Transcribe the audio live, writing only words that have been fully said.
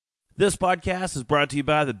This podcast is brought to you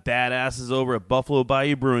by the badasses over at Buffalo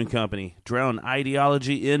Bayou Brewing Company, drown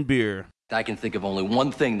ideology in beer. I can think of only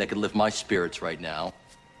one thing that could lift my spirits right now.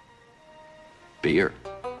 Beer.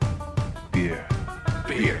 Beer.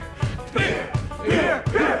 Beer. Beer. Beer.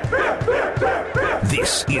 Beer. Beer.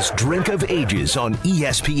 This is Drink of Ages on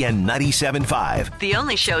ESPN 97.5. The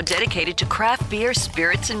only show dedicated to craft beer,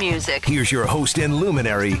 spirits, and music. Here's your host and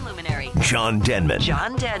luminary, John Denman.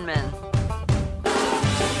 John Denman.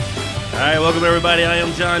 All right, welcome everybody. I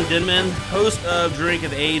am John Denman, host of Drink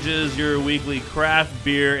of Ages, your weekly craft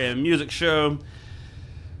beer and music show.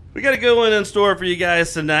 We got a good one in store for you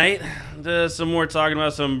guys tonight. Some more talking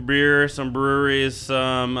about some beer, some breweries,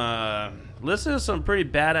 some listen to some pretty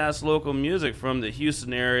badass local music from the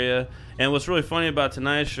Houston area. And what's really funny about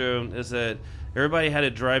tonight's show is that everybody had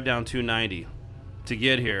to drive down 290 to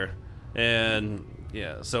get here. And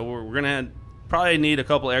yeah, so we're going to probably need a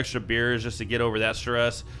couple extra beers just to get over that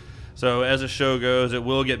stress. So as the show goes, it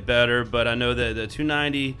will get better, but I know that the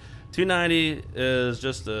 290 is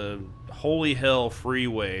just a holy hell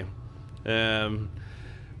freeway. One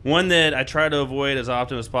that I try to avoid as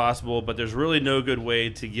often as possible, but there's really no good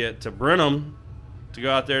way to get to Brenham to go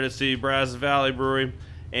out there to see Brazos Valley Brewery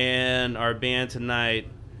and our band tonight,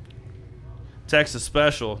 Texas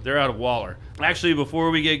Special. They're out of Waller. Actually, before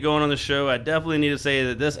we get going on the show, I definitely need to say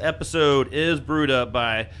that this episode is brewed up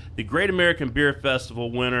by the Great American Beer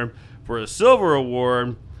Festival winner for a silver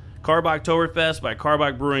award, Karbach-Oktoberfest by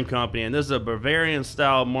Karbach Brewing Company. And this is a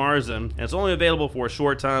Bavarian-style Marzen, and it's only available for a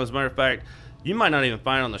short time. As a matter of fact, you might not even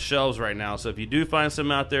find it on the shelves right now. So if you do find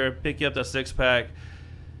some out there, pick you up that six-pack,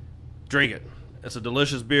 drink it. It's a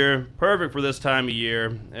delicious beer, perfect for this time of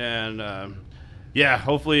year. And yeah,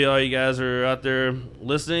 hopefully all you guys are out there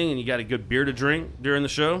listening and you got a good beer to drink during the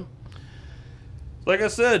show. Like I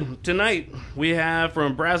said, tonight we have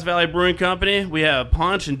from Brazos Valley Brewing Company, we have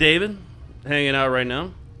Ponch and David hanging out right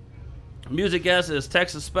now. Music guest is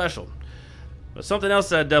Texas Special. But something else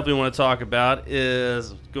that I definitely want to talk about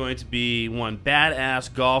is going to be one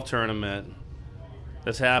badass golf tournament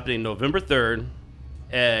that's happening November 3rd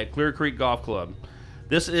at Clear Creek Golf Club.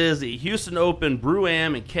 This is the Houston Open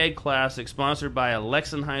Brew-Am and Keg Classic, sponsored by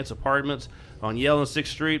Alexan Heights Apartments on Yale and 6th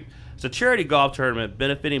Street. It's a charity golf tournament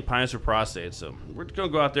benefiting Pines for Prostate. So we're going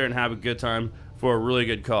to go out there and have a good time for a really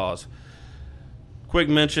good cause. Quick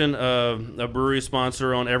mention of a brewery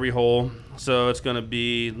sponsor on every hole. So it's going to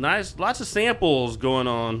be nice, lots of samples going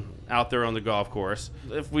on out there on the golf course.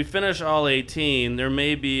 If we finish all 18, there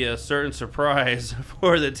may be a certain surprise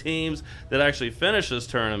for the teams that actually finish this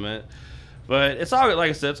tournament. But it's all, like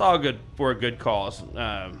I said, it's all good for a good cause.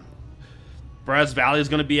 Brazos Valley is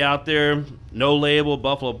going to be out there. No Label,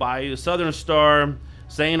 Buffalo Bayou, Southern Star,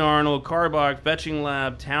 St. Arnold, Karbach, Fetching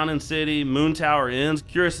Lab, Town and City, Moon Tower Inns.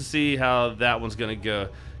 Curious to see how that one's going to go,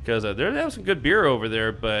 because they have some good beer over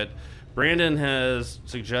there. But Brandon has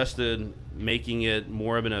suggested making it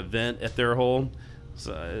more of an event at their hole.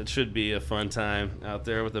 So it should be a fun time out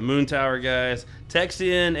there with the Moon Tower guys.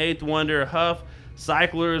 Texian, Eighth Wonder, Huff,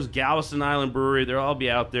 Cyclers, Galveston Island Brewery. They'll all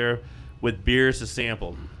be out there with beers to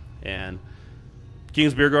sample. And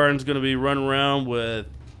King's Beer Garden is going to be running around with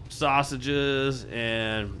sausages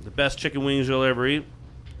and the best chicken wings you'll ever eat.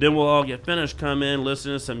 Then we'll all get finished, come in,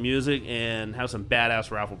 listen to some music, and have some badass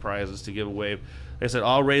raffle prizes to give away. Like I said,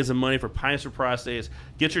 all raising money for Pines for Prostates.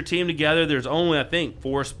 Get your team together. There's only, I think,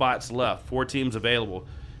 4 spots left, 4 teams available.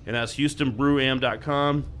 And that's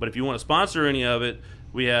HoustonBrewAm.com. But if you want to sponsor any of it,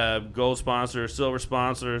 we have gold sponsors, silver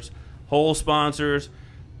sponsors, whole sponsors,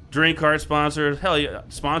 drink cart sponsors. Hell yeah,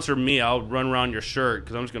 sponsor me. I'll run around your shirt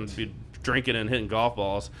because I'm just going to be drinking and hitting golf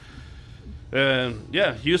balls. And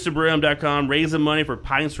yeah, HoustonBrewAm.com, raising money for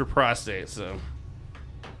Pines for Prostate. So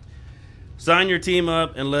sign your team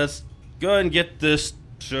up and let's go ahead and get this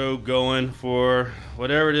show going for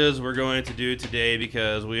whatever it is we're going to do today,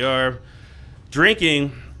 because we are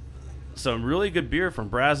drinking some really good beer from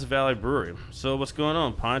Brazos Valley Brewery. So what's going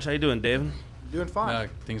on, Ponch? How you doing, David? Doing fine.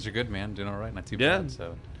 Things are good, man. Doing all right. Not too Yeah. bad.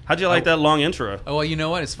 So. How'd you like that long intro? Oh, well, you know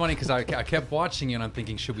what? It's funny because I kept watching you and I'm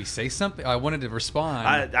thinking, should we say something? I wanted to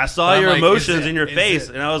respond. I saw your emotions in your face,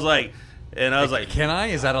 and I was like, can I?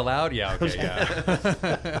 Is that allowed? Yeah, okay, yeah.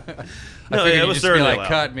 No, I figured it you'd was just be certainly like, allowed.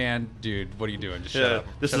 cut, man, dude. What are you doing? Just shut up.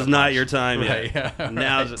 This Shut is up, not Punch. your time Right, yet. yeah,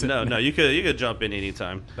 Now, right. no, you could jump in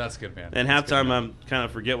anytime. That's good, man. And That's halftime, good, man. I'm kind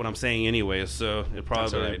of forget what I'm saying anyways, so it'd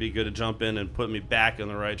probably all right. be good to jump in and put me back on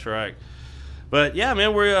the right track. But yeah,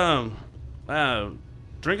 man, we're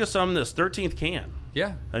drinking some of this 13th can.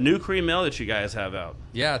 Yeah. A new cream ale that you guys have out.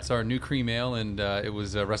 Yeah, it's our new cream ale, and it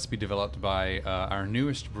was a recipe developed by our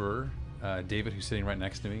newest brewer, David, who's sitting right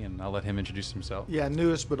next to me, and I'll let him introduce himself. Yeah,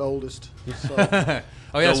 newest but oldest. So, Oh, yeah,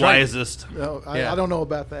 The that's right. wisest. no, Yeah. I don't know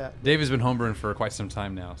about that. Dave has been homebrewing for quite some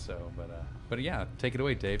time now, so but yeah, take it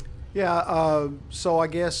away, Dave. Yeah, so I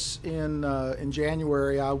guess in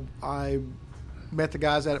January I met the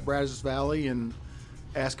guys out at Brazos Valley and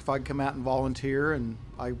asked if I could come out and volunteer, and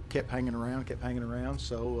I kept hanging around.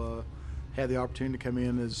 So had the opportunity to come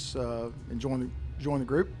in as and join the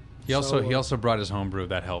group. He also brought his homebrew.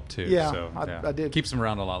 That helped too. Yeah, so, I did. Keeps him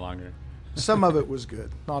around a lot longer. Some of it was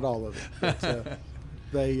good, not all of it. But,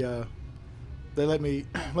 they let me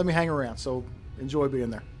hang around, so enjoy being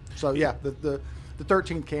there. So yeah, the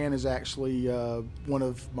 13th can is actually one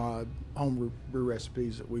of my home brew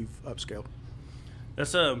recipes that we've upscaled.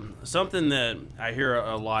 That's something that I hear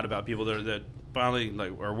a lot about people that finally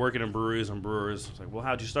are working in breweries and brewers. It's like, well,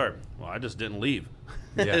 how'd you start? Well, I just didn't leave.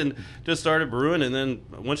 Yeah. And just started brewing, and then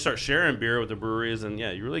once you start sharing beer with the breweries, and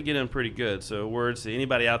you really get in pretty good. So words to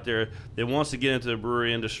anybody out there that wants to get into the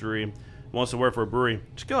brewery industry, wants to work for a brewery,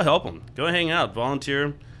 just go help them. Go hang out,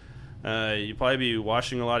 volunteer. You'll probably be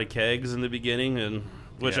washing a lot of kegs in the beginning, and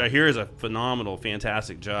which Yeah. I hear is a phenomenal,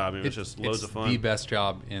 fantastic job. I mean, it's just loads of fun. The best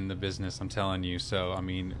job in the business, I'm telling you. So I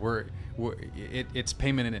mean, it's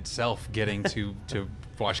payment in itself getting to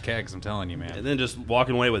wash kegs. I'm telling you, man. And then just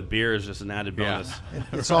walking away with beer is just an added bonus.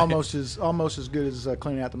 It's almost as good as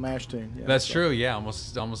cleaning out the mash tun. Yeah, That's so. true. Yeah,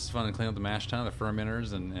 almost as fun to clean up the mash tun, the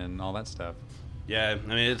fermenters, and all that stuff. Yeah, I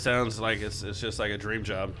mean, it sounds like it's just like a dream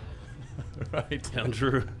job. Right. Come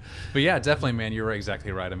true. But yeah, definitely, man. You're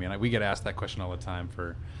exactly right. I mean, we get asked that question all the time.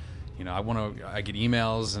 I get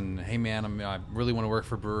emails and, hey, man, I really want to work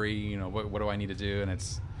for a brewery. You know, what do I need to do? And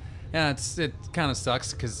it kind of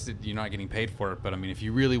sucks because you're not getting paid for it. But I mean, if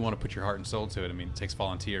you really want to put your heart and soul to it, I mean, it takes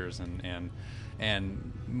volunteers and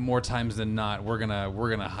more times than not, we're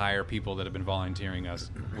gonna hire people that have been volunteering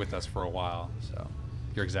with us for a while. So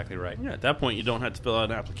you're exactly right. Yeah, at that point, you don't have to fill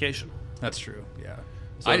out an application. That's true. Yeah.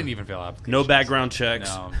 So, I didn't even fill out applications. No background checks.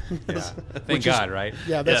 No. Yeah. Thank God, right?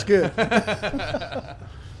 Yeah, that's Yeah.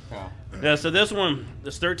 good. Yeah, so this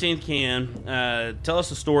 13th can, tell us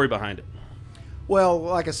the story behind it. Well,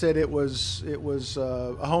 like I said, it was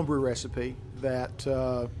a homebrew recipe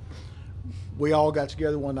that we all got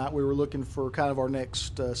together one night. We were looking for kind of our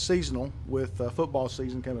next seasonal with football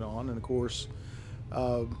season coming on, and of course,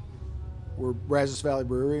 we're Brazos Valley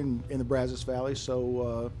Brewery in the Brazos Valley,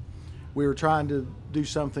 so we were trying to do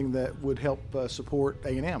something that would help support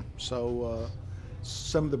A&M. So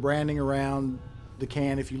some of the branding around the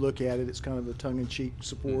can, if you look at it, it's kind of a tongue-in-cheek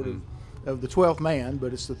support of the 12th man,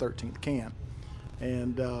 but it's the 13th can.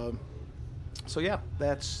 And so yeah,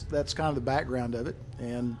 that's kind of the background of it.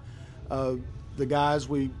 And the guys,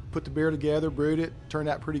 we put the beer together, brewed it, turned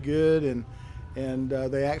out pretty good, and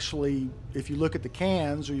they actually, if you look at the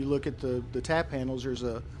cans or you look at the tap handles, there's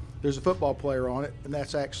a football player on it, and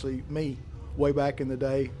that's actually me way back in the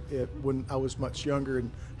day when I was much younger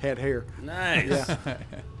and had hair. Nice. Yeah.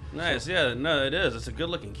 Nice. Yeah, no, it is. It's a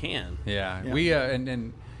good-looking can. Yeah. Yeah. We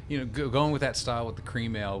and going with that style with the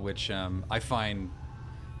cream ale, which I find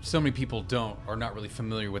so many people are not really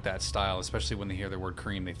familiar with that style, especially when they hear the word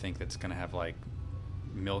cream, they think that's going to have like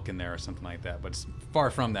milk in there or something like that. But it's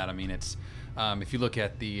far from that. I mean, it's if you look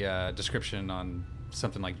at the description on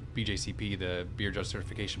something like BJCP, the Beer Judge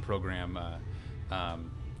Certification Program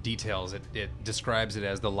details, it describes it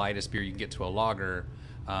as the lightest beer you can get to a lager.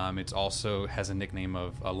 It also has a nickname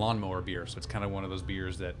of a lawnmower beer, so it's kind of one of those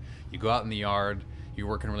beers that you go out in the yard, you're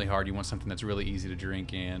working really hard, you want something that's really easy to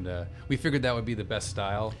drink, and we figured that would be the best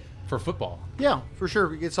style for football. Yeah, for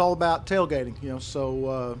sure. It's all about tailgating,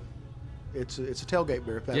 so it's a tailgate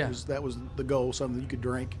beer. If that was the goal, something you could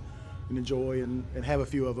drink and enjoy and have a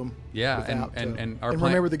few of them. Yeah, without, and our and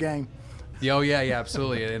plan- remember the game. Yeah, oh yeah,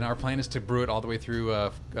 absolutely. And our plan is to brew it all the way through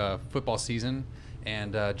football season,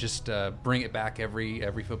 and just bring it back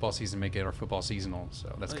every football season, make it our football seasonal.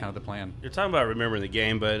 So that's kind of the plan. You're talking about remembering the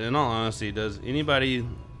game, but in all honesty, does anybody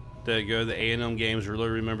that go to the A&M games really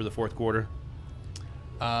remember the fourth quarter?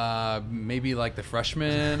 Maybe like the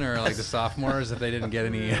freshmen or like the sophomores if they didn't get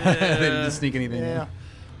any, they didn't sneak anything Yeah.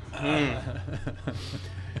 in.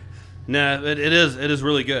 No, it is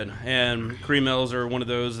really good, and cream ales are one of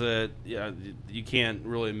those that you can't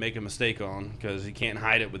really make a mistake on because you can't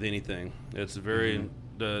hide it with anything. It's very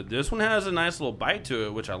this one has a nice little bite to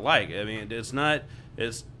it, which I like. I mean,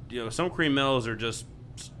 it's some cream ales are just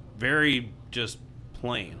very just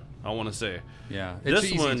plain. I want to say. Yeah,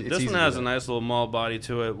 This one has a to nice little malt body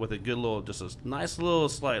to it with a good little, just a nice little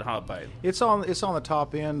slight hot bite. It's on the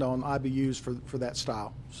top end on IBUs for that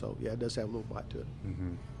style. So yeah, it does have a little bite to it.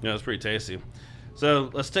 Yeah, it's pretty tasty.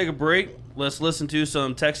 So let's take a break. Let's listen to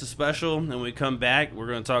some Texas Special, and when we come back, we're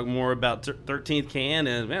going to talk more about 13th Can,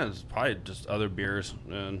 and man, it's probably just other beers.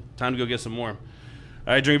 And time to go get some more. All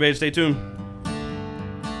right, Drink Bait, stay tuned.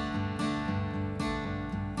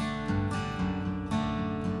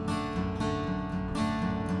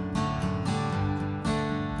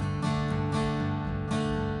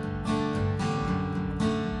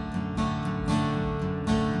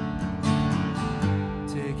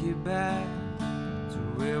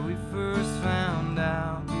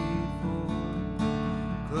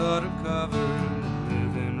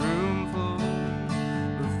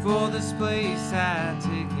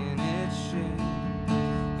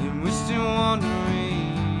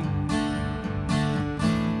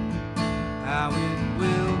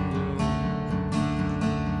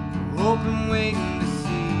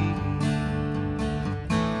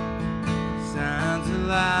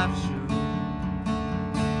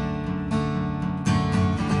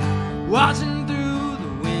 Watching through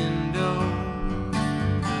the window,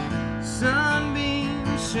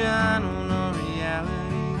 sunbeams shine on our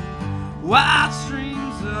reality. Wide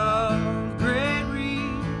streams of great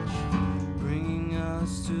reach, bringing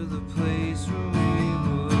us to the place where we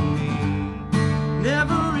would be.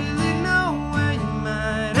 Never really know where you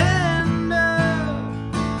might end up.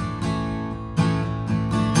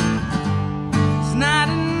 It's not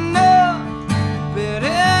enough, but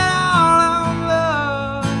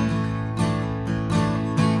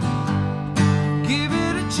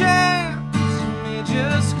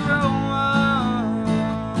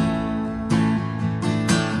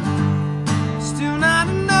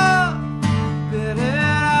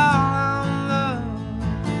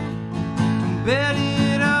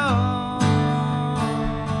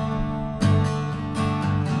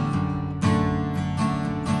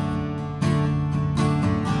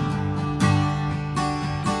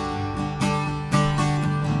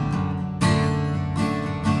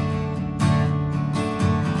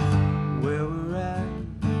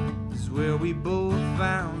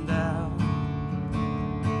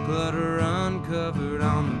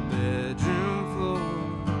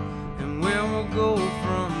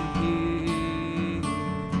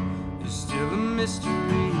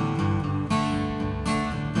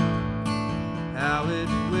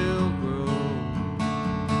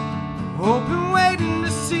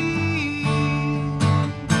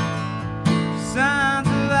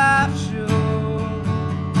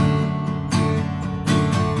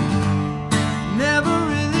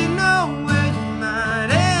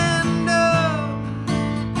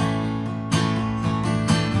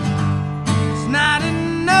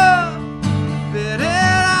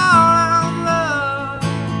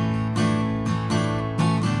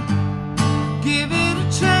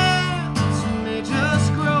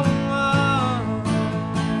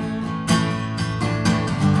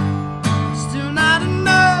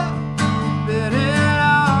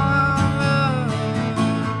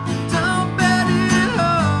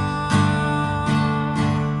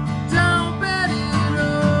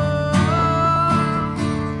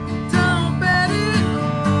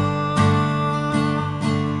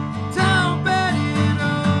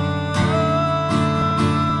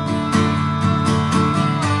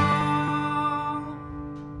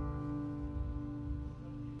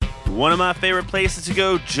One of my favorite places to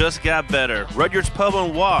go just got better. Rudyard's Pub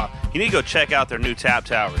on Waugh. You need to go check out their new tap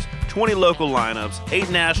towers. 20 local lineups, 8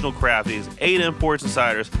 national crafties, 8 imports and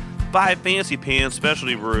ciders, 5 fancy pans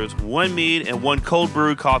specialty brews, 1 mead, and 1 cold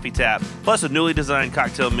brew coffee tap, plus a newly designed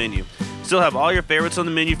cocktail menu. Still have all your favorites on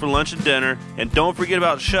the menu for lunch and dinner. And don't forget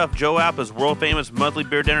about Chef Joe Appa's world-famous monthly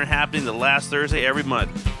beer dinner happening the last Thursday every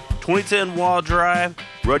month. 2010 Wall Drive,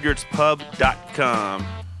 rudyardspub.com.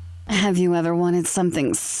 Have you ever wanted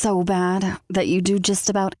something so bad that you do just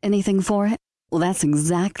about anything for it? Well, that's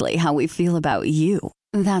exactly how we feel about you.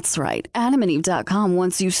 That's right. AdamandEve.com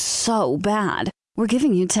wants you so bad. We're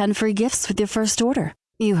giving you 10 free gifts with your first order.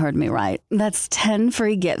 You heard me right. That's 10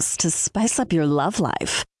 free gifts to spice up your love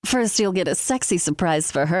life. First, you'll get a sexy surprise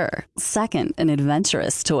for her. Second, an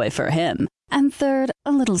adventurous toy for him. And third,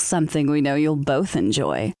 a little something we know you'll both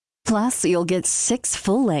enjoy. Plus, you'll get 6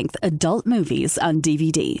 full-length adult movies on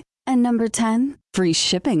DVD. And number 10, free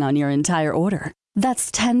shipping on your entire order.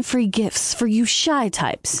 That's 10 free gifts for you shy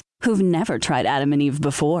types who've never tried Adam and Eve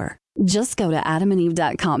before. Just go to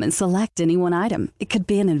adamandeve.com and select any one item. It could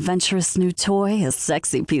be an adventurous new toy, a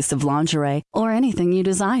sexy piece of lingerie, or anything you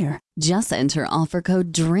desire. Just enter offer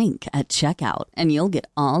code DRINK at checkout and you'll get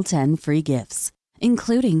all 10 free gifts,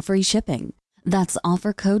 including free shipping. That's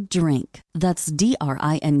offer code DRINK. That's DRINK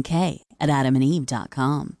at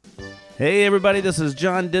adamandeve.com. Hey everybody, this is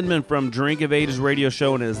John Denman from Drink of Ages Radio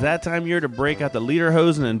Show, and it is that time of year to break out the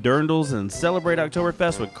Lederhosen and Dirndls and celebrate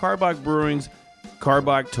Oktoberfest with Karbach Brewing's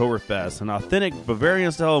Karbach-Toberfest, an authentic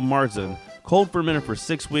Bavarian-style Marzen, cold fermented for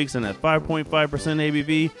 6 weeks and at 5.5%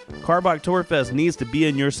 ABV. Karbach-Toberfest needs to be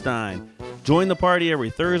in your stein. Join the party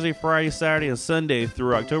every Thursday, Friday, Saturday, and Sunday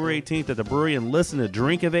through October 18th at the brewery and listen to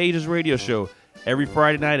Drink of Ages Radio Show every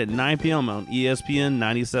Friday night at 9 p.m. on ESPN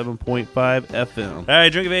 97.5 FM. All right,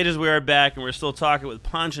 Drink of Ages, we are back, and we're still talking with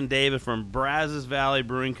Punch and David from Brazos Valley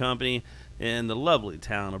Brewing Company in the lovely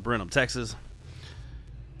town of Brenham, Texas.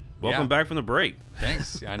 Welcome back from the break.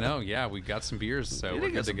 Thanks. I know. Yeah, we got some beers, so we're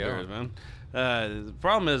good to go. Beers, man. The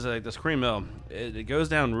problem is this cream ale, it goes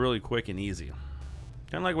down really quick and easy.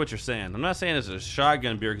 Kind of like what you're saying. I'm not saying it's a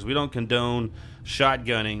shotgun beer because we don't condone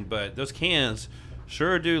shotgunning, but those cans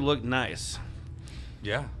sure do look nice.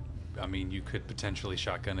 Yeah, I mean, you could potentially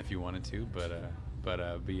shotgun if you wanted to, but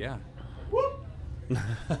yeah.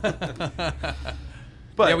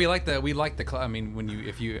 But yeah, we like the. I mean, I don't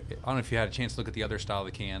know if you had a chance to look at the other style of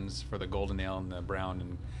the cans for the golden ale and the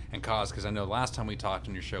brown and cause, because I know last time we talked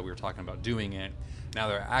on your show we were talking about doing it. Now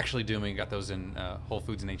they're actually doing. Got those in Whole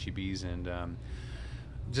Foods and HEBs, and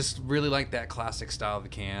just really like that classic style of the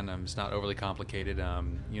can. It's not overly complicated. I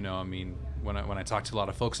mean, when I talk to a lot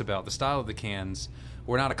of folks about the style of the cans,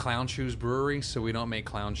 we're not a clown shoes brewery, so we don't make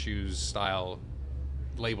clown shoes style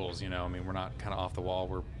labels. I mean, we're not kind of off the wall.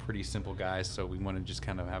 We're pretty simple guys, so we want to just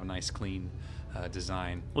kind of have a nice, clean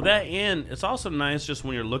design. Well, that, and it's also nice just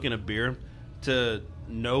when you're looking at beer to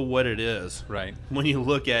know what it is. Right. When you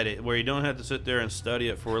look at it, where you don't have to sit there and study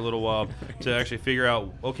it for a little while to actually figure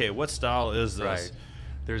out, okay, what style is this? Right.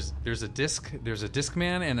 There's a disc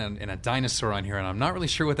man and a dinosaur on here, and I'm not really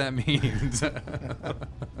sure what that means.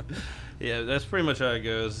 Yeah, that's pretty much how it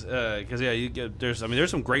goes. Because there's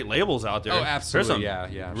some great labels out there. Oh, absolutely. There's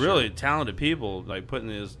some yeah, really sure. talented people like putting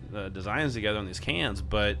these designs together on these cans.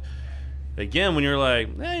 But again, when you're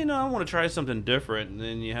like, hey, I want to try something different, and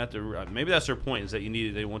then you have to. Maybe that's their point, is that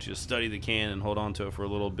they want you to study the can and hold on to it for a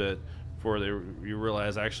little bit before you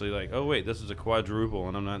realize actually like, oh wait, this is a quadruple,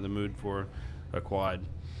 and I'm not in the mood for a quad.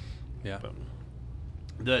 Yeah.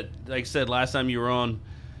 But like I said, last time you were on,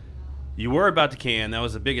 you were about to can. That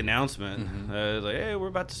was a big announcement. Mm-hmm. Like, hey, we're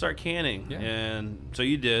about to start canning. Yeah. And so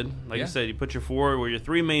you did. Like Yeah. you said, you put your your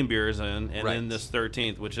 3 main beers in, and Right. then this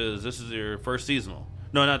 13th, this is your first seasonal.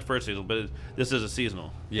 No, not the first seasonal, but this is a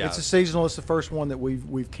seasonal. Yeah. It's a seasonal. It's the first one that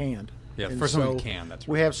we've canned. Yeah, And first one we canned, that's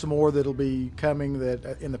right. We have some more that'll be coming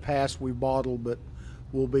that in the past we've bottled, but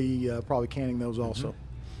we'll be probably canning those also.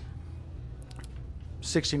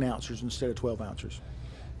 16 ounces instead of 12 ounces.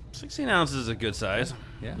 16 ounces is a good size.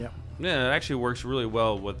 Yeah. Yeah. Yeah, it actually works really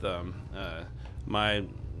well with my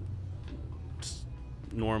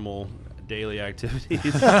normal daily activities.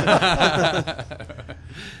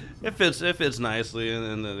 It fits nicely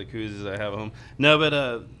in the koozies I have at home. No,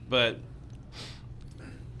 but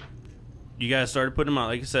you guys started putting them out,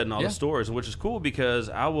 like you said, in all the stores, which is cool because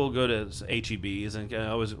I will go to HEBs and I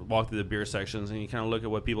always walk through the beer sections, and you kind of look at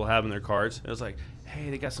what people have in their carts. It's like, hey,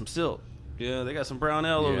 they got some Silt. Yeah, they got some brown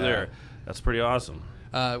ale over there. That's pretty awesome.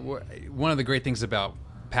 One of the great things about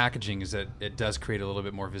packaging is that it does create a little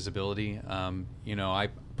bit more visibility. I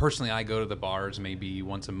personally go to the bars maybe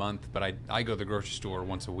once a month, but I go to the grocery store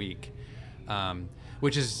once a week,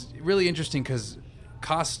 which is really interesting because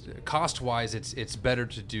cost wise, it's better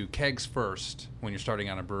to do kegs first when you're starting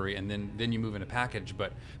on a brewery, and then you move into package.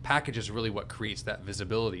 But package is really what creates that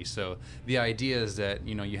visibility. So the idea is that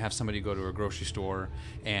you have somebody go to a grocery store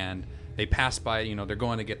and they pass by, they're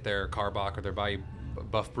going to get their Karbach or they're by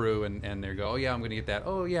Buff Brew, and they go, oh yeah, I'm going to get that.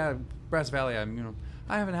 Oh yeah, Brazos Valley,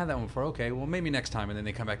 I haven't had that one before. Okay, well maybe next time. And then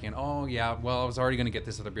they come back in. Oh yeah, well I was already going to get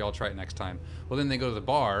this other beer. I'll try it next time. Well then they go to the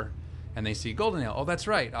bar and they see Golden Ale. Oh, that's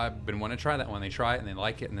right. I've been wanting to try that one. They try it and they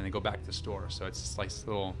like it, and then they go back to the store. So it's just like this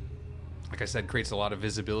little, like I said, creates a lot of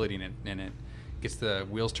visibility in it, and it gets the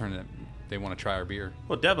wheels turning that they want to try our beer.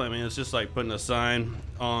 Well, definitely. I mean, it's just like putting a sign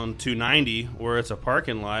on 290 where it's a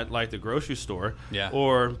parking lot, like the grocery store,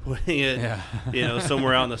 or putting it,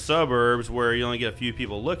 somewhere out in the suburbs where you only get a few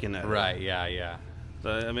people looking at it. Right. Yeah. So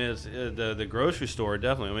I mean, it's the grocery store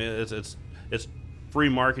definitely. I mean, it's free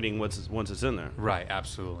marketing once it's in there. Right,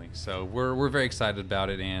 absolutely. So we're very excited about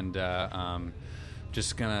it, and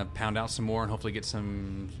just gonna pound out some more and hopefully get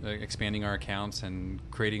some expanding our accounts and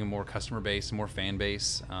creating a more customer base, more fan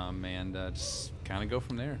base, and just kind of go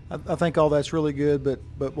from there. I think all that's really good,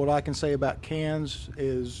 but what I can say about cans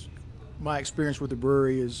is my experience with the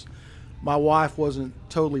brewery is my wife wasn't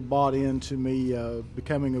totally bought into me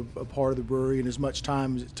becoming a part of the brewery and as much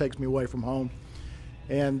time as it takes me away from home.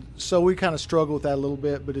 And so we kind of struggled with that a little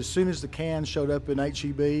bit. But as soon as the cans showed up in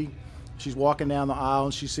HEB, she's walking down the aisle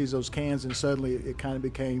and she sees those cans, and suddenly it kind of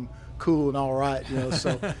became cool and all right,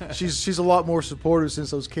 So she's a lot more supportive since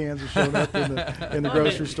those cans have shown up in the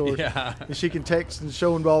grocery store. Yeah. And she can text and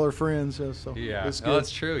show them to all her friends. So Yeah. it's good. Oh, that's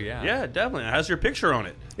true. Yeah. Yeah, definitely. It has your picture on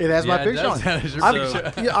it. It has my Yeah, it picture does. on That it. is your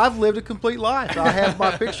picture. I've lived a complete life. I have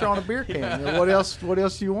my picture on a beer can. What else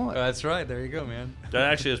do you want? That's right. There you go, man.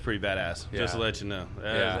 That actually is pretty badass. Yeah. Just to let you know.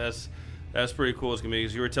 Yeah. That's pretty cool. It's gonna be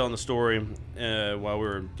because you were telling the story while we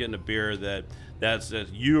were getting a beer that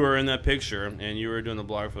you were in that picture and you were doing the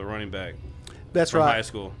blog for the running back. That's from right. high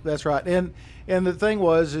school. That's right. And the thing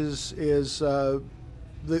was the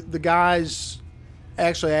guys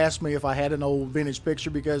actually asked me if I had an old vintage picture,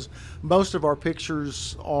 because most of our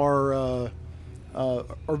pictures are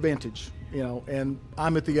vintage, and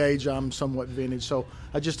I'm at the age I'm somewhat vintage. So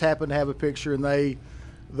I just happened to have a picture, and they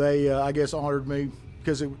I guess honored me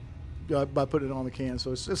because by putting it on the can.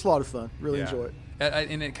 So it's a lot of fun. Really enjoy it.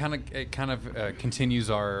 And it kind of continues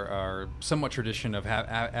our somewhat tradition of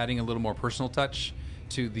adding a little more personal touch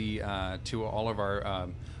to to all of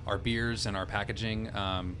our beers and our packaging.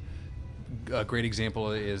 A great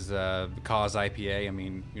example is the Cause IPA. I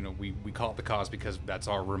mean, we call it the Cause because that's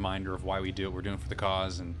our reminder of why we do it. We're doing it for the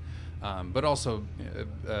cause, and but also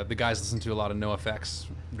the guys listen to a lot of NoFX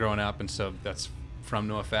growing up, and so that's from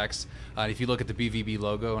NoFX. If you look at the BVB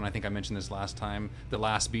logo, and I think I mentioned this last time, the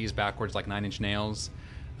last B is backwards like 9 Inch Nails.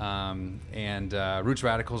 And Roots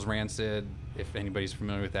Radicals, Rancid, if anybody's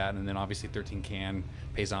familiar with that. And then obviously 13 Can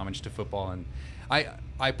pays homage to football. And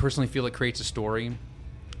I personally feel it creates a story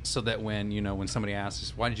so that when somebody asks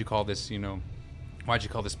us, why did you call this beer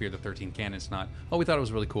the 13 Can? It's not, oh, we thought it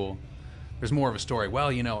was really cool. There's more of a story. Well,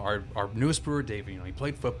 our newest brewer, Dave, he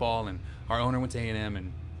played football, and our owner went to A&M,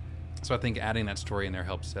 and so I think adding that story in there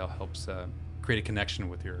helps create a connection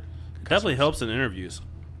with your customers. Definitely helps in interviews.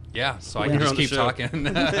 Yeah, so I When can you're just on the keep show. talking.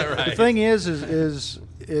 Right. The thing is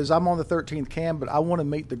I'm on the 13th can, but I want to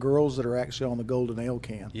meet the girls that are actually on the Golden Ale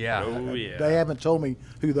can. Yeah. Oh, yeah. They haven't told me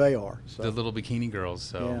who they are. So. The little bikini girls.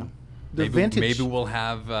 So Yeah. They're vintage. Maybe we'll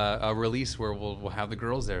have a release where we'll have the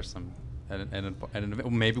girls there. And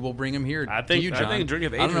maybe we'll bring them here. I think to you, John. I think Drink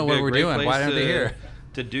of Age I don't know would be what a we're great doing. place Why aren't they here?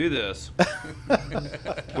 to do this.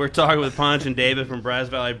 We're talking with Punch and David from Brazos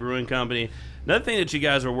Valley Brewing Company. Another thing that you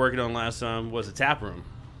guys were working on last time was a tap room.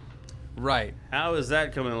 Right. How is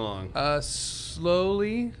that coming along?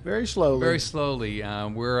 Slowly. Very slowly. Very slowly.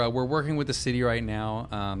 We're working with the city right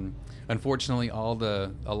now. Unfortunately, a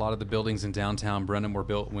lot of the buildings in downtown Brenham were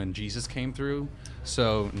built when Jesus came through,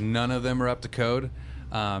 so none of them are up to code,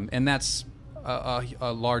 and that's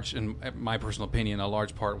a large, in my personal opinion, a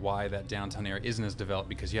large part why that downtown area isn't as developed,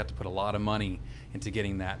 because you have to put a lot of money into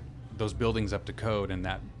getting those buildings up to code, and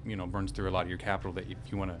that burns through a lot of your capital that if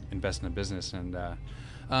you want to invest in a business. And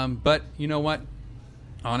but you know what?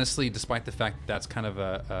 Honestly, despite the fact that that's kind of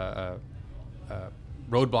a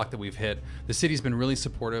roadblock that we've hit, the city's been really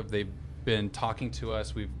supportive. They've been talking to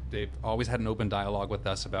us. They've always had an open dialogue with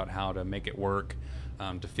us about how to make it work,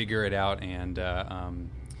 to figure it out, and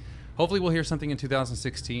hopefully we'll hear something in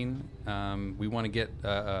 2016. We want to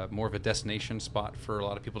get more of a destination spot for a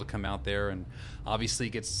lot of people to come out there, and obviously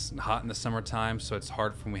it gets hot in the summertime, so it's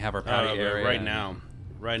hard when we have our patio area. Right now,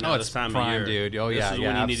 Oh, this it's time prime, of year, dude. Oh, yeah, this is yeah,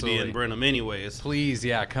 when you need to absolutely. be in Brenham, anyways. Please,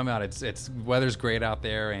 yeah, come out. It's weather's great out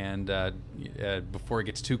there, and before it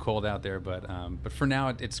gets too cold out there. But for now,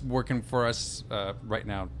 it's working for us right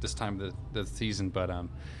now, this time of the season. But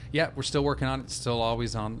yeah, we're still working on it. It's still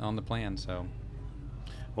always on the plan. So,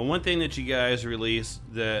 well, one thing that you guys released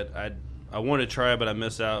that I wanted to try but I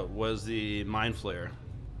missed out was the Mind Flare.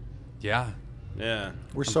 yeah, Yeah.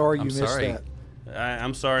 We're sorry you I'm missed sorry. that.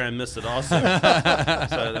 I'm sorry I missed it also. So,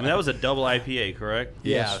 that was a double IPA, correct?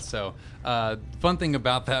 yeah. Yes. So, fun thing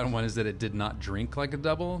about that one is that it did not drink like a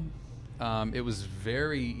double. It was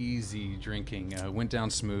very easy drinking. Went down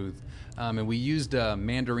smooth, and we used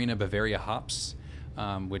Mandarina Bavaria hops,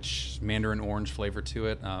 which Mandarin orange flavor to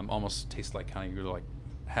it. Almost tastes like kind of you like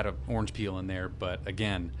had an orange peel in there, but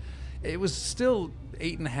again, it was still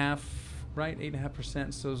 8.5%, right?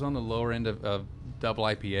 8.5%. So it was on the lower end of double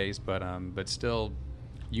IPAs, but still,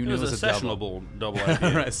 It was a sessionable double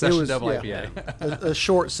IPA. right, session was, double yeah. IPA. A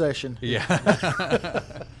short session. Yeah.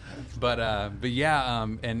 but yeah,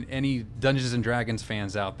 and any Dungeons and Dragons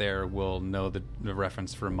fans out there will know the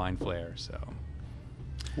reference for Mind Flare. So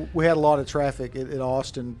We had a lot of traffic at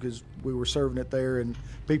Austin because we were serving it there, and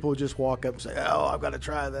people would just walk up and say, "Oh, I've got to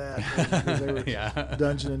try that." Because they were Yeah.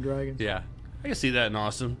 Dungeons and Dragons. yeah. I can see that in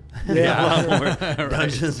Austin. Yeah. A lot more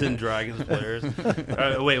Dungeons and Dragons players.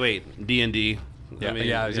 Wait, D&D.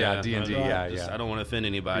 Yeah, D&D. I don't want to offend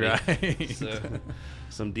anybody. Right. So,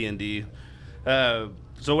 some D&D.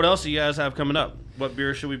 So what else do you guys have coming up? What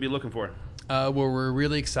beer should we be looking for? Well, we're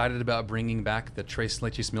really excited about bringing back the Tres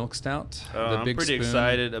Leches Milk Stout. The I'm Big pretty Spoon.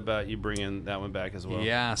 excited about you bringing that one back as well.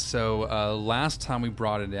 Yeah, so last time we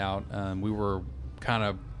brought it out, we were kind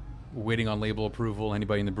of waiting on label approval.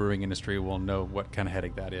 Anybody in the brewing industry will know what kind of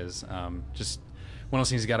headache that is. Just one of those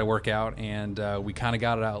things you got to work out, and we kind of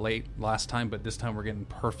got it out late last time, but this time we're getting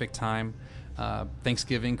perfect time.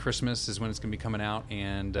 Thanksgiving, Christmas is when it's going to be coming out,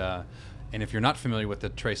 and if you're not familiar with the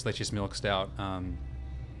Tres Leches Milk Stout,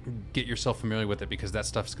 get yourself familiar with it because that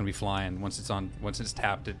stuff's going to be flying. Once it's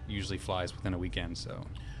tapped, it usually flies within a weekend. So,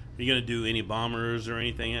 are you going to do any bombers or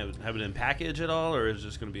anything? Have it in package at all, or is it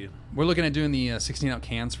just going to be? We're looking at doing the 16-ounce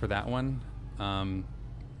cans for that one.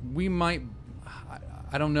 We might.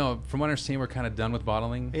 I don't know. From what I understand, we're kind of done with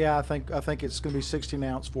bottling. Yeah, I think it's going to be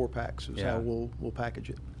 16-ounce 4-packs is how we'll package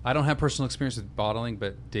it. I don't have personal experience with bottling,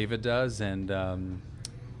 but David does, and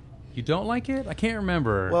you don't like it? I can't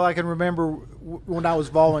remember. Well, I can remember when I was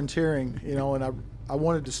volunteering, and I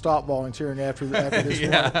wanted to stop volunteering after this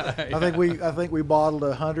one. I think we bottled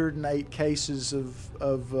 108 cases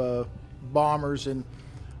of bombers, and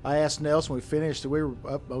I asked Nelson when we finished. We were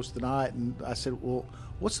up most of the night, and I said, "Well,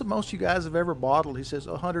 what's the most you guys have ever bottled?" He says,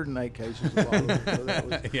 108 cases of bottles. So that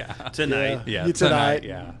was, tonight. Tonight.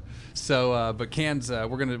 Yeah. So, but cans, we're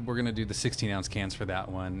gonna do the 16-ounce cans for that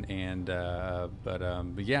one, and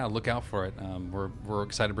but yeah, look out for it. We're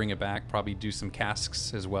excited to bring it back. Probably do some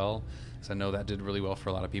casks as well, because I know that did really well for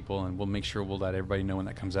a lot of people, and we'll make sure we'll let everybody know when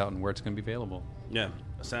that comes out and where it's going to be available. Yeah,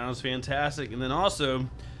 sounds fantastic. And then also,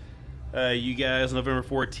 you guys, November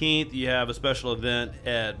 14th, you have a special event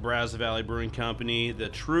at Brazos Valley Brewing Company, the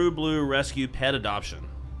True Blue Rescue Pet Adoption.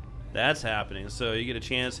 That's happening. So you get a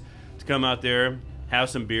chance to come out there, have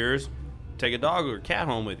some beers, take a dog or cat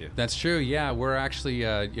home with you. That's true. Yeah, we're actually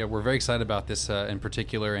we're very excited about this in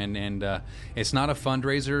particular, and it's not a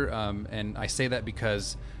fundraiser, and I say that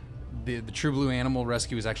because the True Blue Animal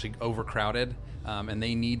Rescue is actually overcrowded, and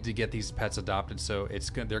they need to get these pets adopted. So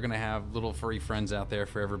they're going to have little furry friends out there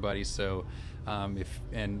for everybody. So if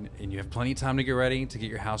you have plenty of time to get ready, to get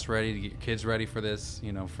your house ready, to get your kids ready for this,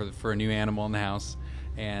 for a new animal in the house.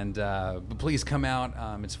 And but please come out.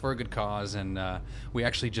 It's for a good cause, and we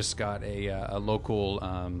actually just got a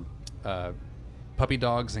local Puppy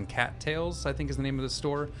Dogs and Cattails, I think is the name of the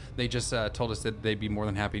store. They just told us that they'd be more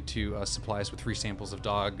than happy to supply us with free samples of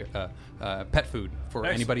dog pet food for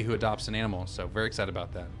anybody who adopts an animal. So very excited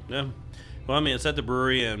about that. Yeah. Well, I mean, it's at the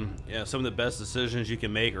brewery, and some of the best decisions you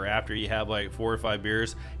can make are after you have like 4 or 5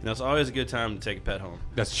 beers. It's always a good time to take a pet home.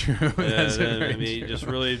 That's true. That's I mean, just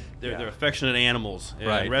really, they're affectionate animals.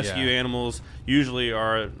 Right. Rescue animals usually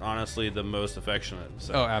are honestly the most affectionate.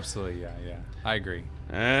 So. Oh, absolutely. Yeah. I agree.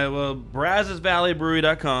 Well,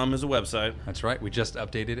 BrazosValleyBrewery.com is a website. That's right. We just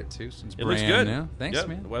updated it too. So it's it looks good. New. Thanks,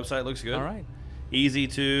 man. The website looks good. All right. Easy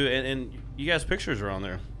to, and you guys' pictures are on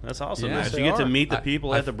there. That's awesome. Yes, you get to meet the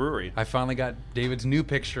people at the brewery. I finally got David's new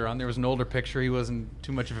picture on. There was an older picture he wasn't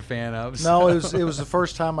too much of a fan of. So. No, it was the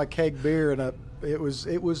first time I kegged beer, and it was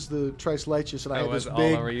the Tres Leches, and I had this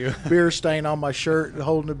big beer stain on my shirt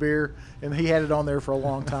holding the beer, and he had it on there for a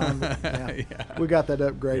long time. We got that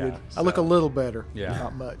upgraded. Yeah, I look a little better, yeah,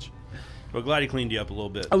 not much. Well, glad he cleaned you up a little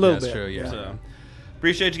bit. A little bit. That's true, yeah. So,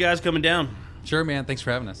 appreciate you guys coming down. Sure, man. Thanks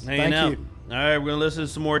for having us. Hanging out. Thank you. All right, we're going to listen to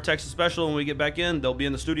some more Texas Special. When we get back in, they'll be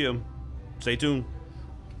in the studio. Stay tuned.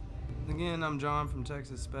 Again, I'm John from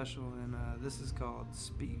Texas Special, and this is called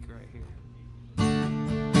Speak right here.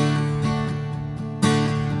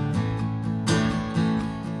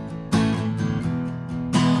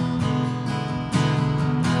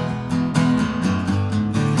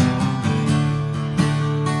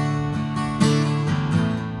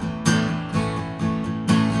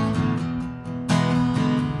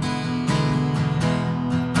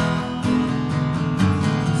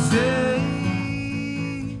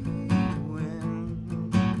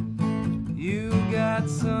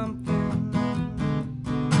 Something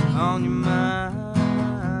on your mind,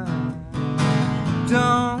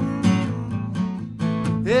 don't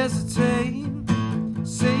hesitate,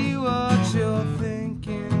 say what you're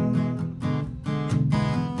thinking.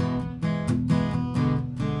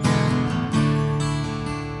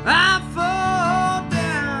 I fall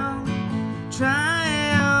down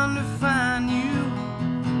trying to find you,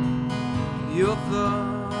 your thoughts.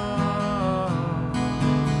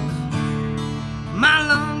 My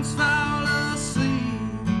lungs fall asleep.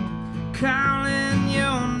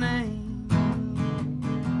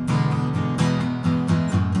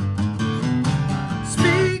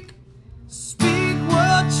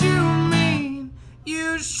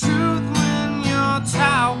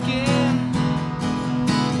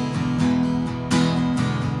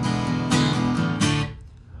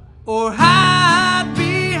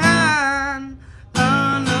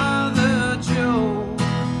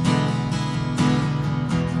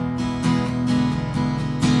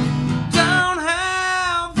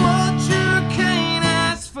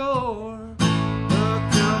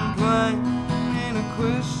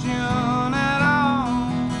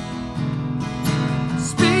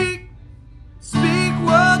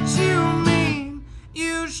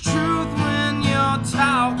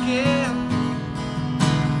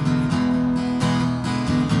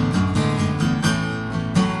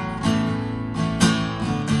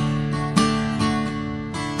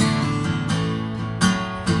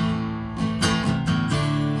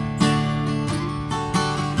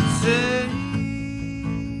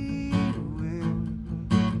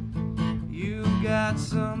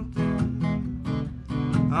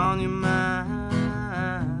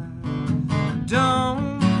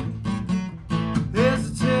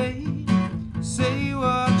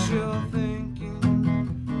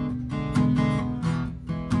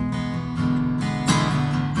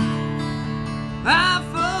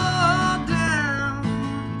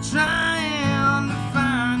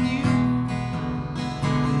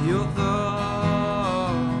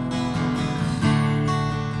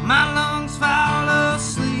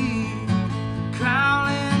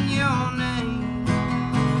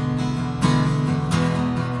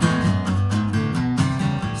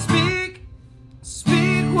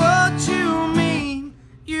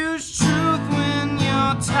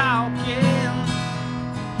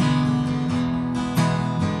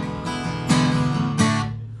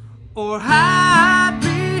 or hide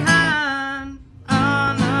behind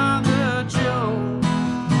another joke.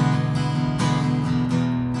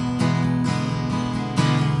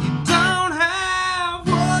 You don't have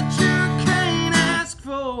what you can't ask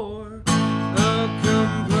for, a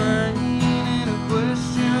complaint and a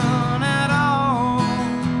question at all.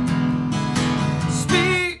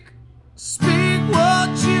 Speak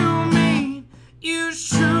what you mean, use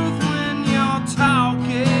truth when you're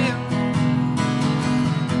talking.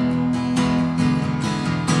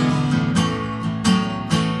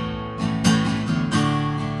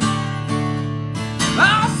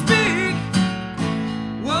 I'll speak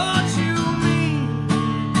what you mean.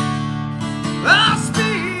 I'll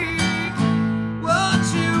speak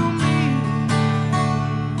what you mean.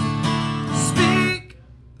 Speak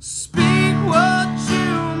what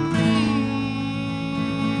you mean.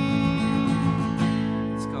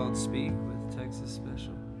 It's called Speak with Texas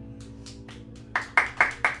Special.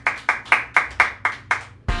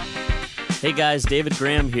 Hey guys, David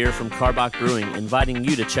Graham here from Karbach Brewing, inviting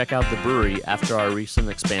you to check out the brewery after our recent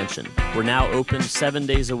expansion. We're now open 7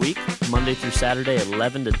 days a week, Monday through Saturday at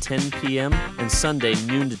 11 to 10 p.m. and Sunday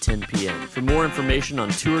noon to 10 p.m. For more information on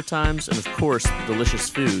tour times and of course delicious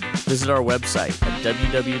food, visit our website at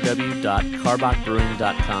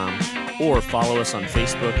www.karbachbrewing.com or follow us on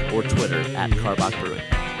Facebook or Twitter at Karbach Brewing.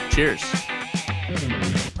 Cheers!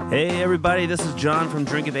 Hey everybody, this is John from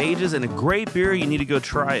Drink of Ages, and a great beer you need to go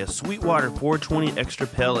try is Sweetwater 420 Extra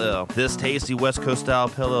Pale Ale. This tasty West Coast style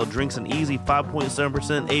pale ale drinks an easy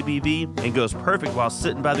 5.7% ABV and goes perfect while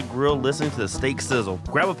sitting by the grill listening to the steak sizzle.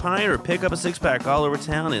 Grab a pint or pick up a six-pack all over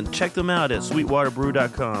town and check them out at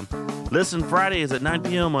sweetwaterbrew.com. Listen Fridays at 9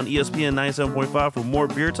 p.m. on ESPN 97.5 for more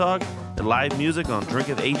beer talk and live music on Drink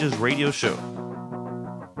of Ages radio show.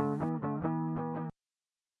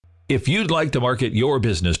 If you'd like to market your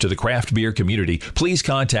business to the craft beer community, please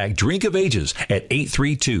contact Drink of Ages at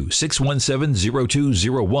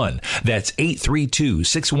 832-617-0201. That's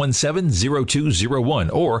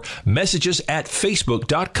 832-617-0201, or message us at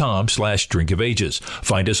facebook.com/drinkofages.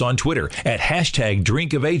 Find us on Twitter at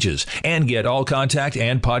 #DrinkOfAges and get all contact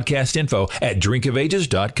and podcast info at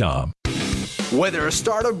drinkofages.com. Whether a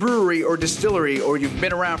startup brewery or distillery or you've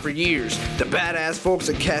been around for years, the badass folks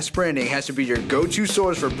at Cash Branding has to be your go-to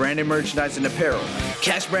source for branded merchandise and apparel.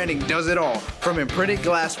 Cash Branding does it all, from imprinted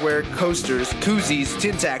glassware, coasters, koozies,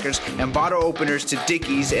 tin tackers, and bottle openers to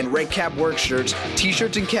Dickies and red cap work shirts,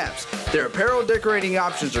 t-shirts, and caps. Their apparel decorating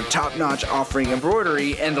options are top-notch, offering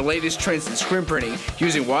embroidery and the latest trends in screen printing,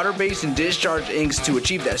 using water-based and discharge inks to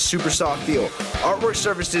achieve that super soft feel. Artwork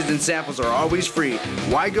services and samples are always free.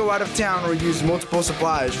 Why go out of town or use multiple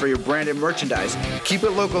suppliers for your branded merchandise? Keep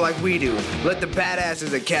it local like we do. Let the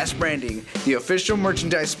badasses at Cash Branding, the official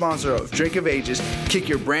merchandise sponsor of Drink of Ages, kick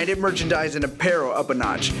your branded merchandise and apparel up a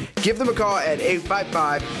notch. Give them a call at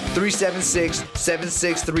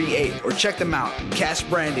 855-376-7638 or check them out,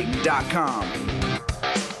 cashbranding.com.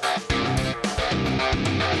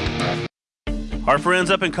 Our friends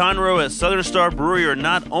up in Conroe at Southern Star Brewery are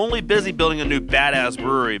not only busy building a new badass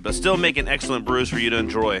brewery, but still making excellent brews for you to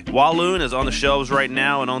enjoy. Walloon is on the shelves right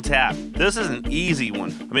now and on tap. This is an easy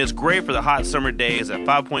one. I mean, it's great for the hot summer days at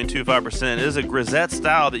 5.25%. It is a grisette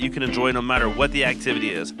style that you can enjoy no matter what the activity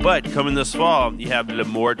is. But coming this fall, you have Le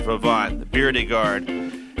Mort Vivant, the Bière de Garde.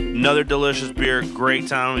 Another delicious beer, great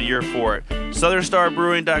time of year for it.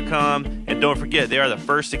 SouthernStarBrewing.com, and don't forget, they are the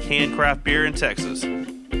first to can craft beer in Texas.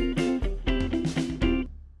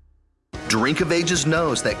 Drink of Ages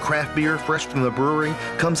knows that craft beer fresh from the brewery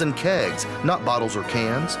comes in kegs, not bottles or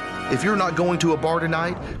cans. If you're not going to a bar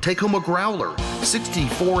tonight, take home a growler,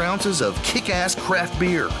 64 ounces of kick-ass craft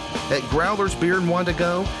beer. At Growler's Beer and Wine to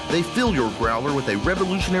Go, they fill your growler with a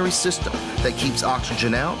revolutionary system that keeps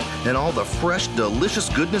oxygen out and all the fresh, delicious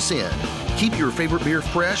goodness in. Keep your favorite beer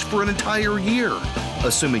fresh for an entire year,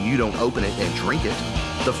 assuming you don't open it and drink it.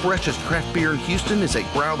 The freshest craft beer in Houston is at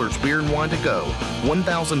Growler's Beer and Wine to Go,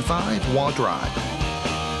 1005 Waugh Drive.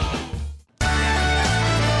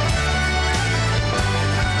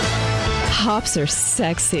 Hops are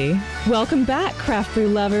sexy. Welcome back, craft brew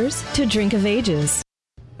lovers, to Drink of Ages.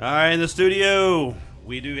 All right, in the studio,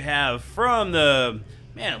 we do have from the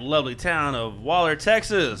lovely town of Waller,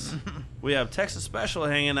 Texas. We have Texas Special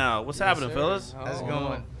hanging out. What's happening, sir. fellas? How's it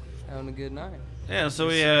going? Having a good night. Yeah, so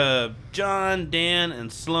we have John, Dan,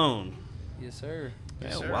 and Sloan. Yes, sir. Yeah,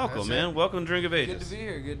 sir. welcome, That's man. it. Welcome to Drink of Ages. Good to be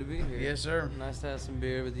here. Good to be here. Yes, sir. Nice to have some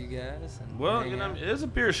beer with you guys. And Well, hang out. it is a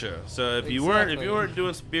beer show, so if you Exactly. weren't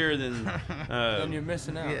doing some beer, then Then you're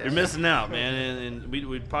missing out. You're missing out, man. And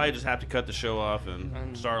we'd probably just have to cut the show off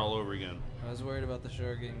and start all over again. I was worried about the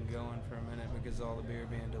show getting going for a minute because all the beer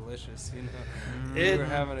being delicious. You know, It- we were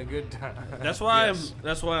having a good time. That's why. Yes.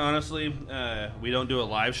 That's why, honestly, we don't do a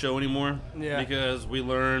live show anymore. Yeah. Because we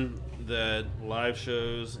learned that live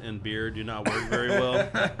shows and beer do not work very well.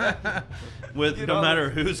 With You no know, matter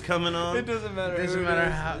who's coming on. It doesn't matter. Doesn't who it matter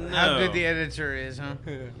is. how No. good the editor is, huh?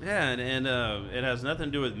 Yeah, and it has nothing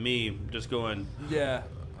to do with me just going. Yeah.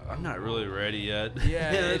 I'm not really ready yet.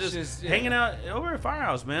 Yeah, it's just hanging out over at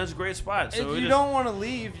Firehouse, man. It's a great spot. So if we you just- don't want to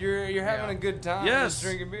leave, you're having Yeah. a good time. Yes. Just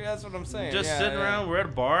drinking beer. That's what I'm saying. just Yeah, sitting yeah. around. We're at a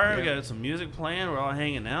bar. We Yeah. got some music playing. We're all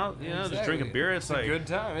hanging out. You know, just Exactly. drinking beer. It's like a good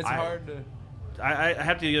time. It's hard to. I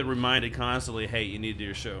have to get reminded constantly. Hey, you need to do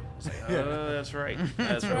your show. It's like, oh, that's right.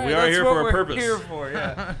 That's right. Right, We are that's here what for a we're purpose. Here for,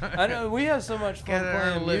 yeah. I know we have so much fun Gotta earn a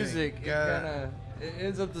playing living. music. It Gotta- kind of it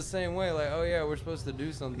ends up the same way. Like, oh yeah, we're supposed to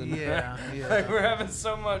do something. Yeah, yeah. Like we're having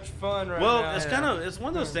so much fun right Well, now. it's kind of it's one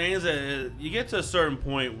of those things that you get to a certain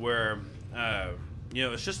point where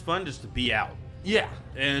it's just fun just to be out. Yeah.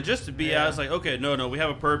 And just to be out, it's like, okay, no, we have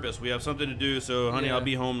a purpose. We have something to do. So, honey, Yeah. I'll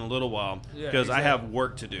be home in a little while Yeah, because I exactly. have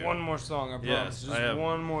work to do. One more song, I promise. Yes, Just I have.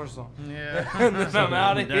 one more song. Yeah. and then I'm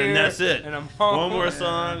out of here. And that's it. And I'm home. One more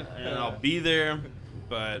song, and I'll be there.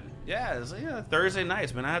 But it's Thursday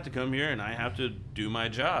nights, man. I have to come here and I have to do my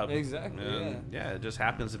job. Exactly, And, it just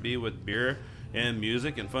happens to be with beer and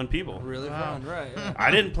music and fun people. Really fun, right? Yeah.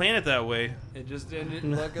 I didn't plan it that way. It just ended.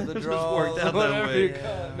 Luck of the It just draw. worked out that whatever way. you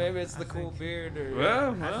call it. Maybe it's the cool beard or.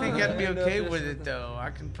 Well, I think I'd be you know, okay just- with it though. I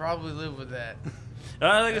can probably live with that.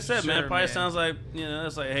 Like I said, man, it Sure, probably man. sounds like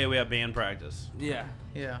it's like, hey, we have band practice. Yeah.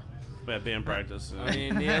 Yeah. We have band practice. I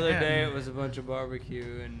mean, the other day it was a bunch of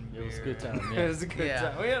barbecue and It was a beer. good time, It was a good Yeah.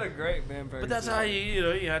 time. We had a great band practice. But that's how you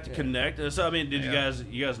have to connect. So I mean, did you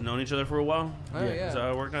guys known each other for a while? Oh, yeah. Is that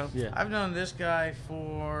how it worked out? Yeah. I've known this guy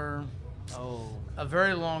for a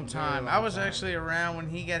very long time. long I was time. actually around when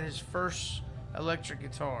he got his first electric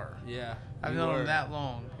guitar. Yeah. I've you known were. him that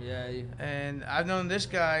long. Yeah. And I've known this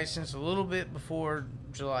guy since a little bit before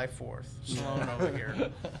July 4th. Sloan over here.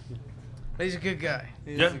 But he's a good guy.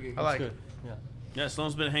 He's Yeah. a good I like Good. him. Yeah. Yeah,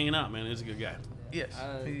 Sloan's been hanging out, man. He's a good guy. Yes.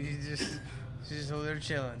 He's just over there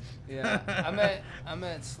chilling. Yeah, I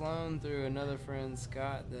met Sloan through another friend,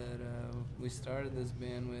 Scott, that we started this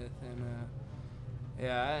band with, and I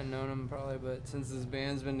hadn't known him probably, but since this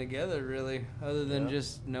band's been together, really, other than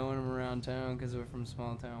just knowing him around town because we're from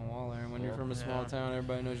small town Waller, and when you're from a small town,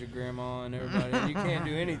 everybody knows your grandma and everybody, and you can't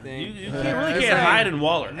do anything. You can't hide in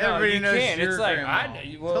Waller. No, Everybody you knows can't. your It's like grandma.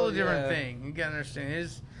 Totally different yeah. thing. You gotta understand.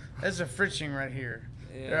 That's a Fritzing right here.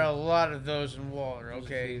 Yeah. There are a lot of those in Waller.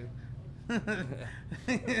 Okay.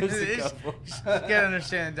 There's a You couple. gotta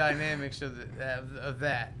understand the dynamics of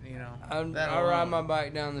that. You know. That I ride alone. my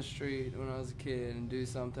bike down the street when I was a kid and do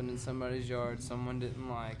something in somebody's yard someone didn't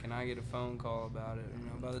like, and I get a phone call about it. You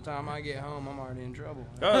know, by the time I get home, I'm already in trouble.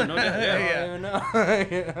 Oh, no doubt. I Yeah. don't even know.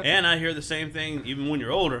 Yeah. And I hear the same thing even when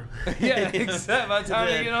you're older. Yeah, exactly. By the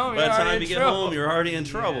time you get home, By you're the already time in you get trouble. home, you're already in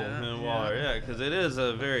trouble Yeah, in Waller. Yeah, because it is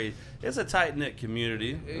it's a tight knit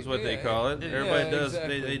community, is what they Yeah, call it. yeah, Everybody does.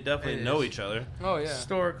 exactly. They definitely It know is. each other. Oh yeah.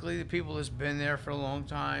 Historically, the people that's been there for a long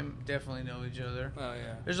time definitely know each other. Oh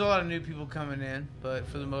yeah. There's a lot of new people coming in, but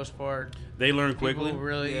for the most part, They learn quickly. people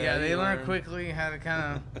really, Yeah, they you learn learn. quickly how to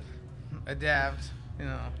kind of adapt,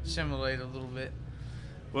 assimilate a little bit.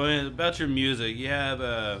 Well, and about your music, you have,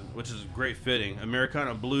 which is great fitting,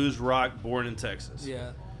 Americana blues rock, born in Texas.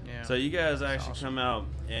 Yeah. Yeah. So you guys actually come out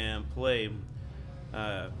and play.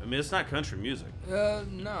 I mean, it's not country music.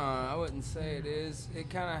 No, I wouldn't say it is. It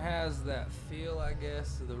kind of has that feel, I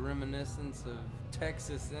guess, of the reminiscence of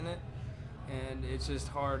Texas in it, and it's just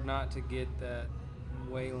hard not to get that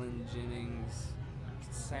Waylon Jennings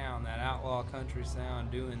sound, that outlaw country sound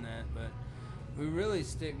doing that. But we really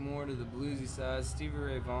stick more to the bluesy side. Stevie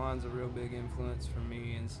Ray Vaughan's a real big influence for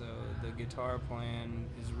me, and so the guitar playing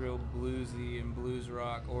is real bluesy and blues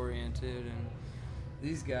rock oriented. And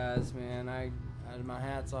these guys, man, my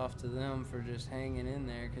hat's off to them for just hanging in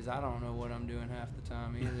there, because I don't know what I'm doing half the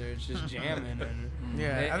time either. It's just jamming. And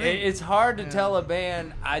Yeah, I think- it's hard to yeah. tell a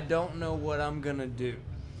band, I don't know what I'm going to do,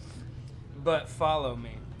 but follow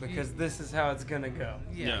me, because this is how it's going to go.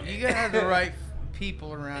 Yeah, you gotta have the right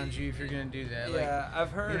people around you if you're gonna do that. Like, Yeah,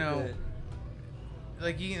 I've heard that.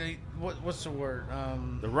 Like what's the word?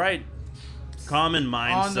 The right common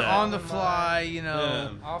mindset. On the fly,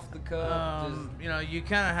 Off the cuff. you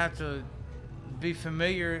kind of have to be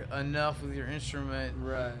familiar enough with your instrument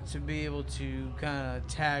to be able to kind of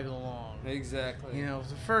tag along. Exactly. You know,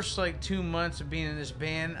 the first like 2 months of being in this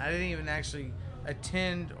band, I didn't even actually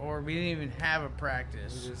attend, or we didn't even have a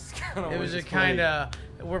practice. It was a kind of,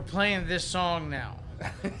 we're playing this song now.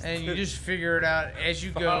 And you just figure it out as you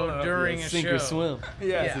go during a sink show. or swim.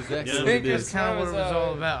 Yeah, that's exactly what it is. That's kind of what it was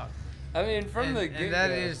all about. I mean, from the get-go. And that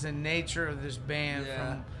is the nature of this band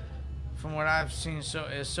from what I've seen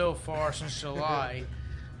so far since July.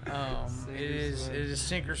 It is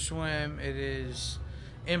sink or swim. It is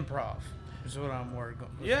improv. Is what I'm working.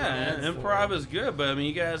 Yeah, improv is good, but I mean,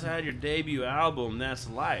 you guys had your debut album, That's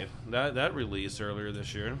Life, that released earlier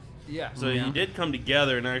this year. Yeah. So you did come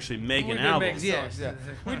together and actually make an album. Make songs, yeah.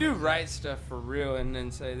 We do write stuff for real and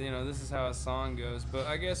then say, you know, this is how a song goes. But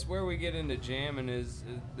I guess where we get into jamming is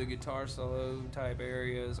the guitar solo type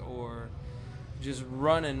areas, or just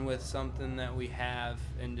running with something that we have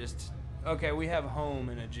and just, okay, we have home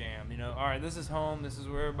in a jam. You know, all right, this is home. This is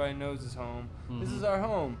where everybody knows is home. This is our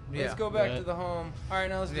home. Let's go back to the home. All right,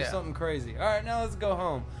 now let's do something crazy. All right, now let's go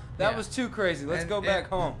home. That was too crazy. Let's go back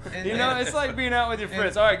home. You know, it's like being out with your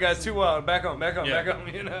friends. All right, guys, too wild. Back home, back home, back home,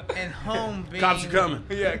 you know. And home being... Cops are coming.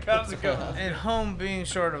 Yeah, cops are coming. And home being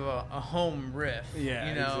sort of a home riff. Yeah,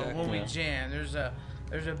 you know, exactly. when we jam, there's a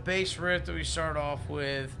bass riff that we start off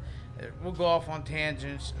with. We'll go off on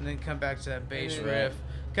tangents and then come back to that bass riff.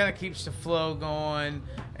 Kind of keeps the flow going,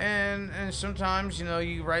 and sometimes, you know,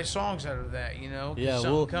 you write songs out of that, you know.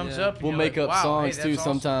 Something comes up. And we'll make like, up wow, songs hey, too. that's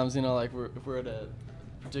awesome. Sometimes, you know, like if we're at a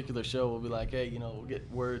particular show, we'll be like, hey, you know, we'll get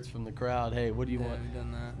words from the crowd. Hey, what do you want? We've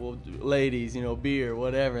done that. Well, ladies, you know, beer,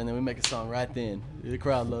 whatever, and then we make a song right then. The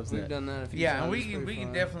crowd loves that. We've done that a few Yeah, times. and we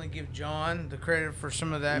can definitely give John the credit for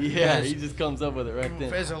some of that. Yeah, he just comes up with it right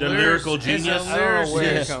then. As a lyrical genius. I don't know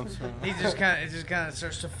where it comes from. He just kind of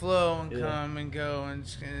starts to flow and come and go, and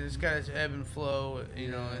it's got its ebb and flow, you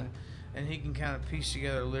know, and he can kind of piece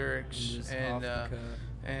together lyrics and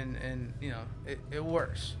you know, it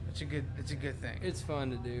works. It's a good thing. It's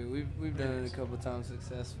fun to do. We've done it a couple times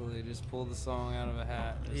successfully. Just pull the song out of a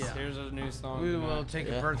hat. Here's a new song. We will take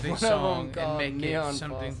a birthday song and make it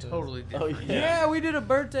something totally different. Oh, yeah, we did a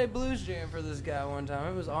birthday blues jam for this guy one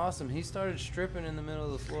time. It was awesome. He started stripping in the middle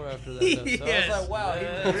of the floor after that. So I was like, wow,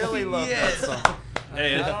 he really loved that song.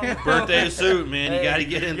 Hey, birthday suit, man. You got to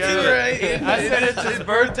get into it. I said it's his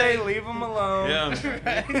birthday. Leave him alone.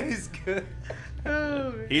 Yeah. He's good.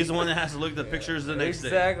 He's the one that has to look at the pictures the next day.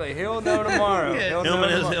 Exactly. He'll know tomorrow. He'll know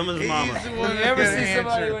him and his mama. When you ever see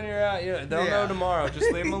somebody when you're out, they'll know tomorrow.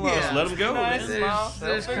 Just leave them alone. Just let them go. Nice,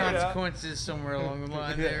 There's consequences somewhere along the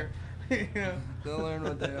line there. They'll learn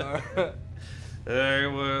what they are.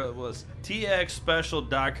 Was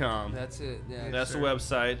txspecial.com. That's it. Yeah, that's the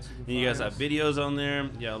website. And you guys have videos on there.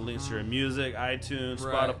 Yeah, links to your music, iTunes,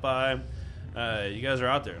 Spotify. You guys are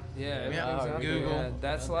out there. Yeah, everything's out Google. there. Yeah,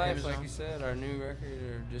 That's Life, like you said. Our new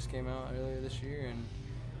record just came out earlier this year, and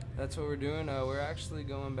that's what we're doing. We're actually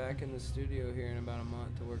going back in the studio here in about a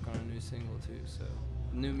month to work on a new single too. So,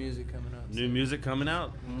 new music coming up. New music coming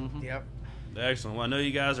out. Mm-hmm. Yep. Excellent. Well, I know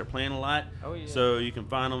you guys are playing a lot. Oh yeah. So you can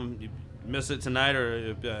find them. You miss it tonight, or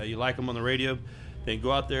if you like them on the radio, then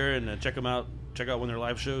go out there and check them out. Check out one of their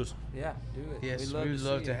live shows. Yeah, do it. Yes, we would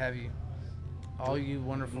love to have you. All you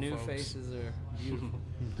wonderful new folks. faces are beautiful.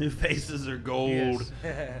 New faces are gold.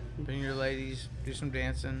 Yes. Bring your ladies, do some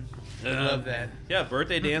dancing. We love that. Yeah,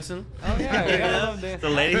 birthday dancing. Oh yeah, I love dancing.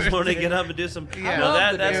 The ladies want to get up and do some. Yeah.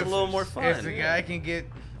 No, that's a little more fun. If the guy can get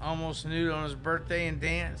almost nude on his birthday and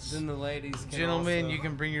dance, then the ladies can gentlemen, also. You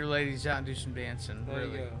can bring your ladies out and do some dancing. There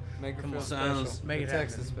really. you go. Make her feel Sounds- special. Make it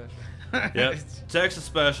Texas happen. special. Yep. Texas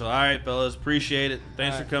special. All right, fellas. Appreciate it.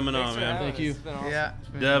 Thanks for coming on, man. Thank you. It's been awesome. Yeah, it's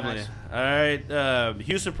been Definitely. nice. All right.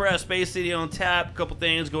 Houston Press, Space City on tap. A couple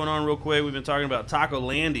things going on real quick. We've been talking about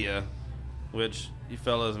Tacolandia, which, you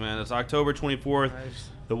fellas, man, it's October 24th. Nice.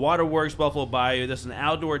 The Waterworks Buffalo Bayou. This is an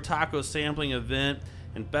outdoor taco sampling event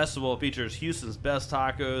and festival. It features Houston's best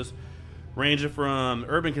tacos, ranging from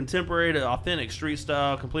urban contemporary to authentic street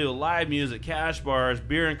style, complete with live music, cash bars,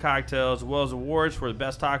 beer and cocktails, as well as awards for the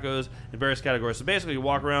best tacos in various categories. So basically, you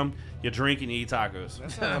walk around, you drink and you eat tacos.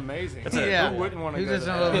 That sounds amazing. Yeah. Who wouldn't want to Who go to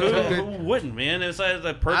doesn't that? love Who wouldn't, man? It's like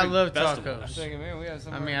the perfect I love festival. tacos. I'm thinking, man, we have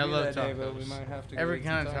something I love that day, but tacos. we might have to go Every eat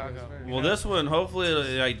kind some of tacos taco. first. Well, this one,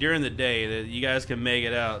 hopefully, like during the day, that you guys can make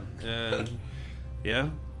it out. Yeah,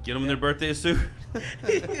 get them in their birthday suit.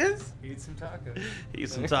 Yes. Eat some tacos. Eat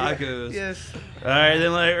some tacos. Yes. All right,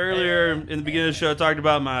 then like earlier in the beginning of the show, I talked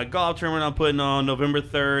about my golf tournament I'm putting on November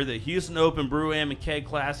 3rd, the Houston Open Brew-Am and Keg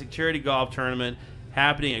Classic Charity Golf Tournament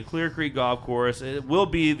happening at Clear Creek Golf Course. It will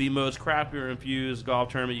be the most craft beer infused golf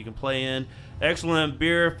tournament you can play in. Excellent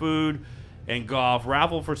beer, food, and golf.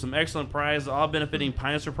 Raffle for some excellent prizes, all benefiting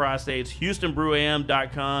Pints for Prostates.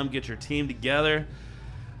 HoustonBrewAM.com. Get your team together.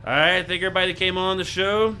 All right, thank everybody that came on the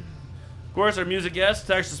show. Of course, our music guest,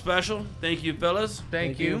 Texas Special. Thank you, fellas.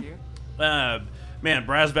 Thank you. Man,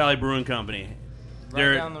 Brazos Valley Brewing Company.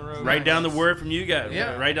 They're down the road. Right down the word from you guys.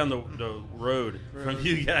 Yeah. Right down the road from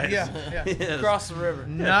you guys. Yeah. Yes. Across the river.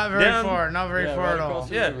 Not very Down- far. Not very far right at all. across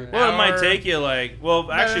the Yeah. river. Well, it might Hour- take you actually, an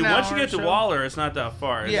once you hour get to or so. Waller, it's not that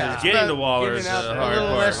far. It's Yeah. just getting to Waller is Getting out the there. A hard little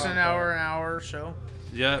part. less than an hour or so.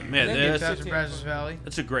 Yeah, man, Then Get it's out to 15 Brazos Valley.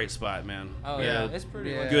 it's a great spot, man. Oh Yeah. yeah, it's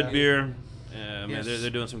pretty. Yeah. Good beer. Man, Yes. they're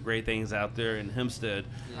doing some great things out there in Hempstead.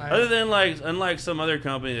 Yeah. Other than unlike some other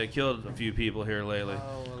company that killed a few people here lately.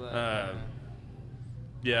 Oh, well,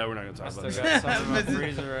 Yeah, we're not gonna I talk about still that. got something in my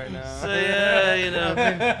freezer right now. So yeah, you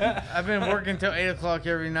know, I've been working till 8 o'clock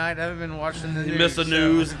every night. I haven't been watching the news. you missed the so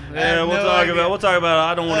news. I Yeah, have we'll no talk idea. about. We'll talk about.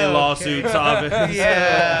 I don't want any Okay. lawsuits off it.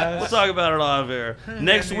 Yeah. We'll talk about it off air.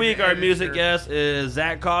 Next need week, to our edit music your- guest is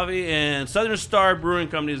Zach Covey, and Southern Star Brewing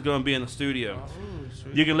Company is going to be in the studio.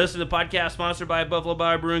 You can listen to the podcast sponsored by Buffalo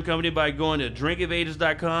Bar Brewing Company by going to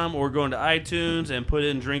drinkofages.com or going to iTunes and put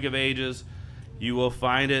in Drink of Ages. You will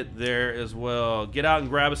find it there as well. Get out and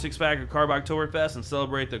grab a 6-pack of Carb Oktoberfest and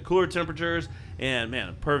celebrate the cooler temperatures and,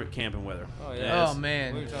 man, perfect camping weather. Oh, Yeah, Oh,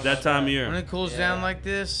 man. it's that time of When year. it cools down like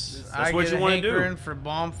this, That's I what get you a wanna do. hankering for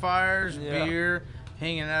bonfires, Yeah. beer,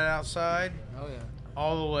 hanging out outside, Oh yeah.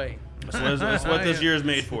 all the way. That's what this year is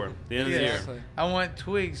made for. The end of the year. Exactly. I want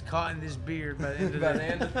twigs caught in this beard by the end of By the the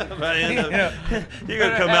end of By the end of- Yeah. You're going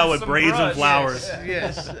to come out with some braids and brush. flowers.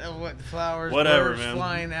 Yes, I want flowers, Whatever, birds man.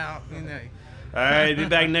 flying out. All right, be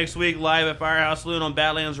back next week live at Firehouse Saloon on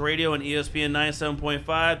Badlands Radio and ESPN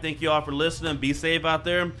 97.5. Thank you all for listening. Be safe out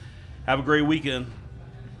there. Have a great weekend.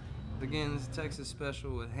 Again, this is Texas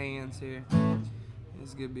Special with Hands here.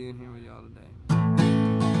 It's good being here with y'all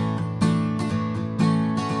today.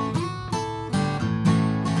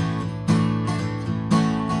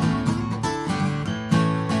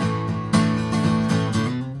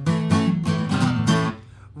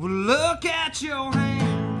 Well, look at your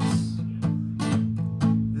hands.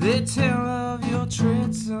 They tell of your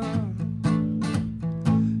tread, son.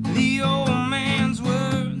 The old man's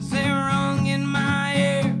words, they rung in my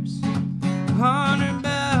ears. 100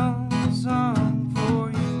 bells on 4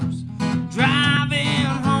 years. Driving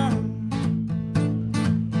home,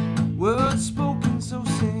 words spoken so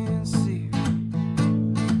sincere.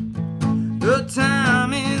 The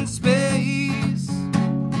time and space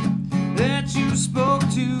that you spoke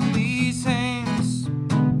to these hands.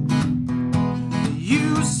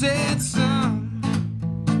 You said, son,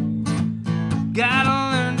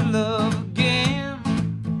 gotta learn to love again.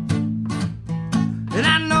 And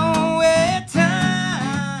I know at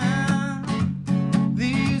time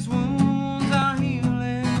these wounds are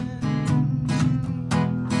healing.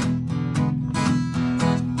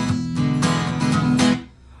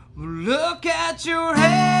 Look at your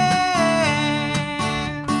hands,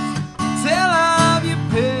 tell of your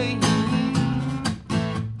pain,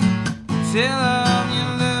 tell of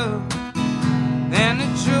your love, and the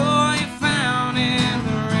joy you found in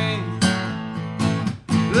the rain.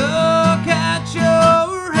 Look at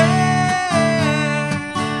your hands,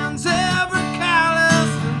 every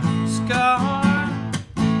callous and scar,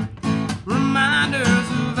 reminders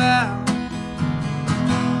of how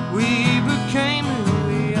we became who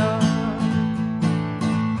we are.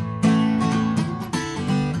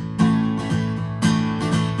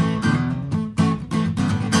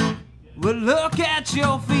 Well, look at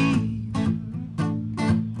your feet,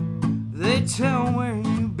 they tell where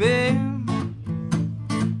you've been.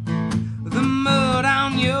 The mud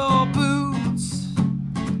on your boots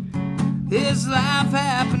is life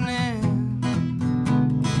happening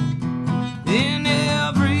in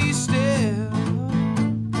every step,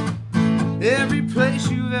 every place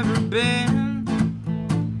you've ever been.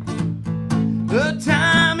 The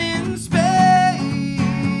time and space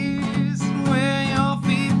where your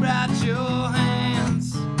feet brought your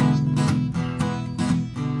hands.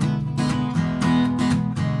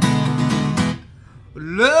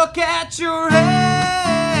 Look at your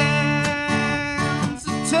hands,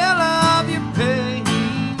 tell of your pain,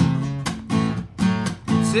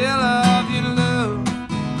 tell of your love,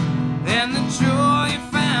 and the joy you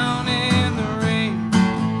found in the rain.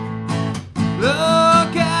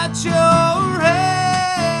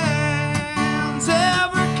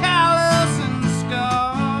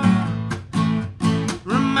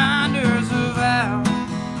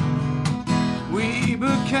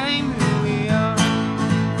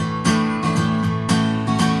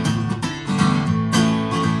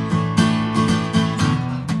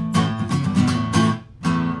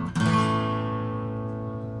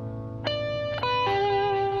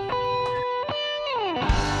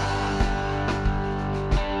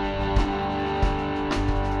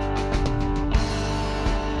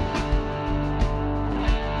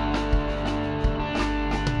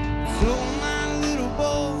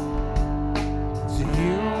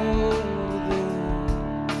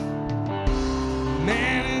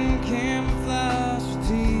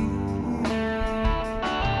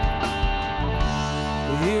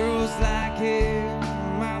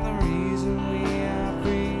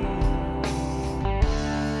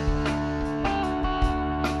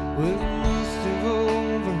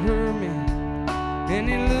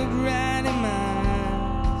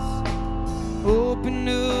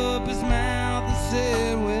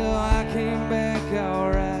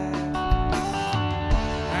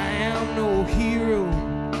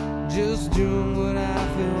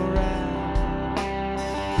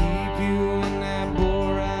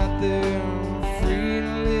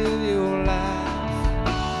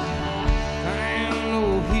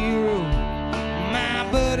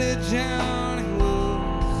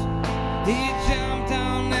 He jumped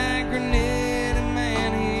on that grenade, and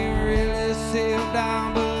man, he really saved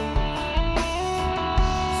our boat.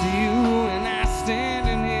 So you and I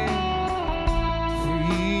standing here,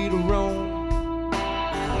 free to roam.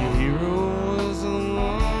 The heroes are the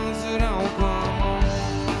ones that don't come home.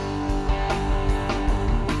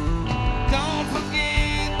 Don't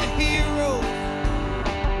forget the heroes,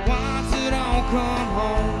 ones that don't come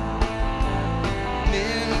home.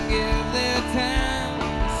 Men who give their time,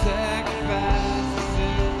 sacrifice to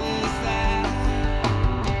selfless life.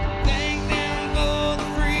 Thank them for the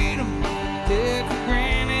freedom, take for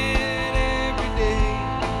granted every day.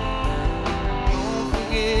 Don't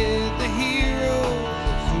forget the heroes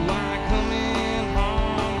who are coming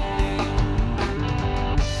home today.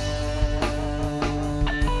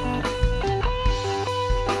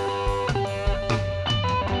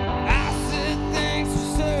 I said thanks for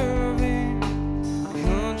serving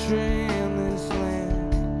country in this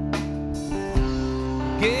land,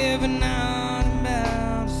 giving out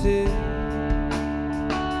about it.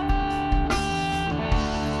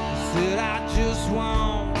 Said I just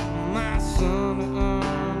want my son to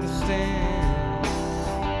understand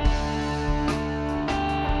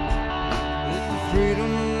that the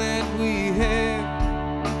freedom that we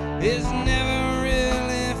have is never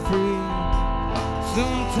really free.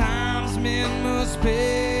 Sometimes men must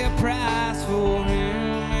pay a price for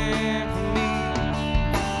him and for me.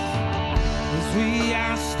 As we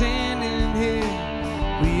are standing here,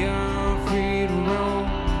 we are free to roam.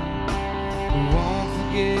 We won't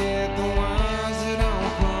forget the ones that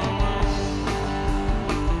don't come home.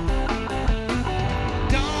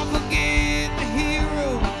 Don't forget the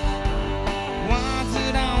heroes, ones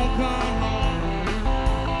that don't come home.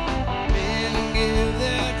 Men who give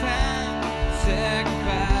their time,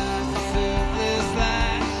 sacrifice to selfless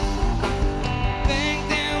life. Thank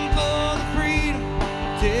them for the freedom,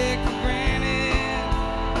 take for granted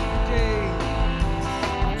today.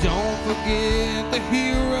 Don't forget the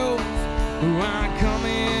heroes who are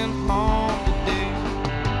coming home today.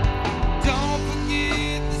 Don't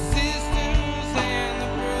forget the sisters and the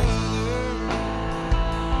brothers.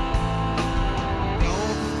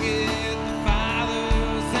 Don't forget the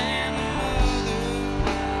fathers and the mothers.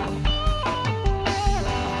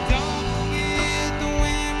 Don't forget the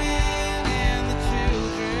women and the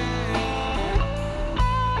children.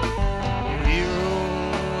 The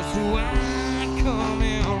heroes who aren't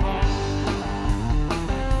coming home.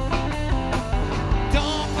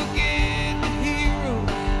 Don't forget the heroes,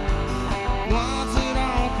 ones that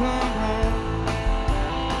don't come home.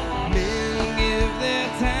 Men who give their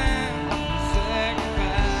time,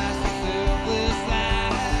 sacrifice to selfless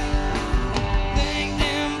life. Thank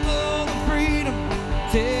them for the freedom,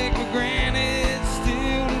 take for granted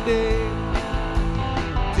still today.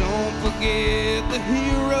 Don't forget the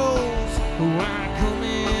heroes who are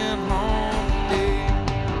coming home today.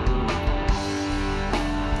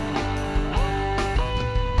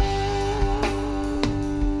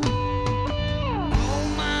 Oh,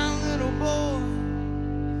 my little boy,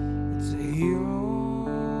 it's a hero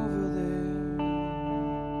over there.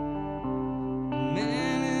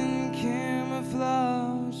 Man in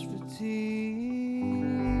camouflage fatigue.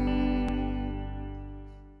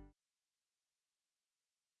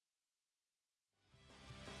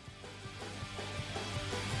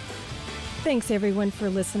 Thanks everyone for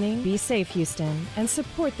listening. Be safe, Houston, and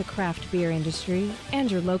support the craft beer industry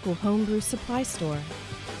and your local homebrew supply store.